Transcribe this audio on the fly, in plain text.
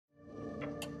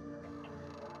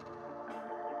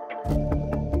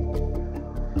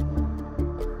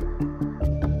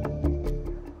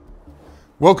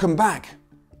Welcome back.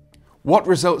 What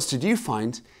results did you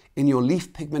find in your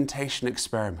leaf pigmentation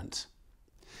experiment?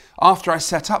 After I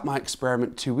set up my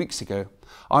experiment 2 weeks ago,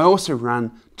 I also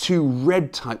ran 2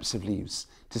 red types of leaves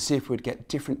to see if we'd get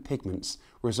different pigments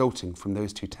resulting from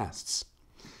those 2 tests.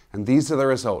 And these are the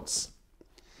results.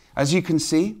 As you can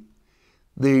see,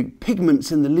 the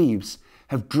pigments in the leaves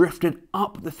have drifted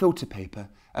up the filter paper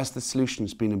as the solution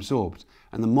has been absorbed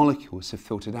and the molecules have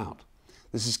filtered out.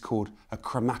 This is called a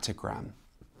chromatogram.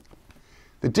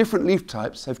 The different leaf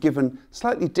types have given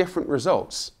slightly different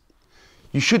results.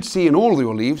 You should see in all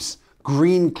your leaves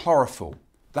green chlorophyll.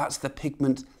 That's the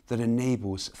pigment that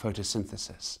enables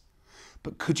photosynthesis.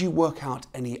 But could you work out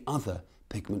any other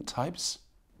pigment types?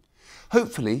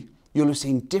 Hopefully, you'll have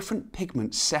seen different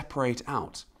pigments separate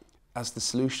out as the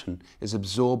solution is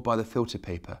absorbed by the filter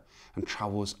paper and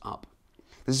travels up.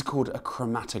 This is called a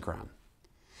chromatogram.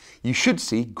 You should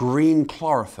see green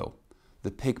chlorophyll, the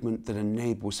pigment that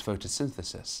enables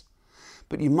photosynthesis.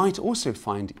 But you might also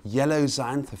find yellow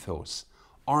xanthophylls,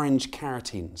 orange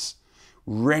carotenes,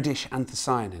 reddish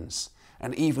anthocyanins,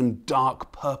 and even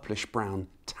dark purplish brown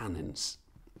tannins.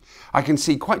 I can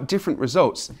see quite different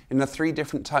results in the 3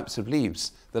 different types of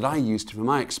leaves that I used for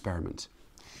my experiment.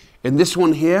 In this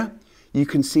one here, you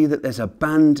can see that there's a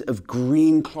band of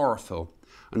green chlorophyll,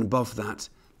 and above that,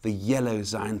 the yellow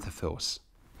xanthophylls.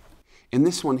 In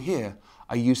this one here,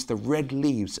 I used the red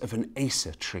leaves of an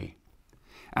acer tree.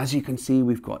 As you can see,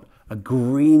 we've got a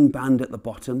green band at the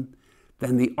bottom,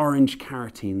 then the orange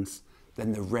carotenes,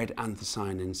 then the red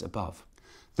anthocyanins above.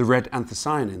 The red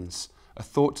anthocyanins are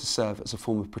thought to serve as a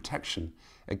form of protection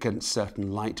against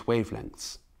certain light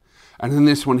wavelengths. And in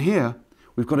this one here,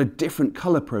 we've got a different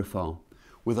colour profile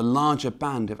with a larger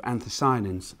band of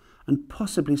anthocyanins and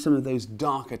possibly some of those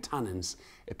darker tannins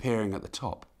appearing at the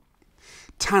top.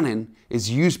 Tannin is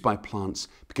used by plants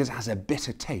because it has a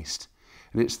bitter taste,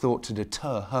 and it's thought to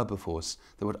deter herbivores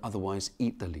that would otherwise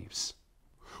eat the leaves.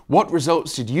 What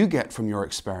results did you get from your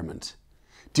experiment?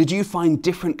 Did you find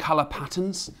different colour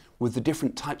patterns with the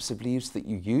different types of leaves that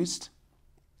you used?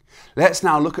 Let's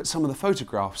now look at some of the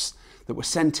photographs that were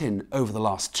sent in over the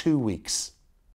last 2 weeks.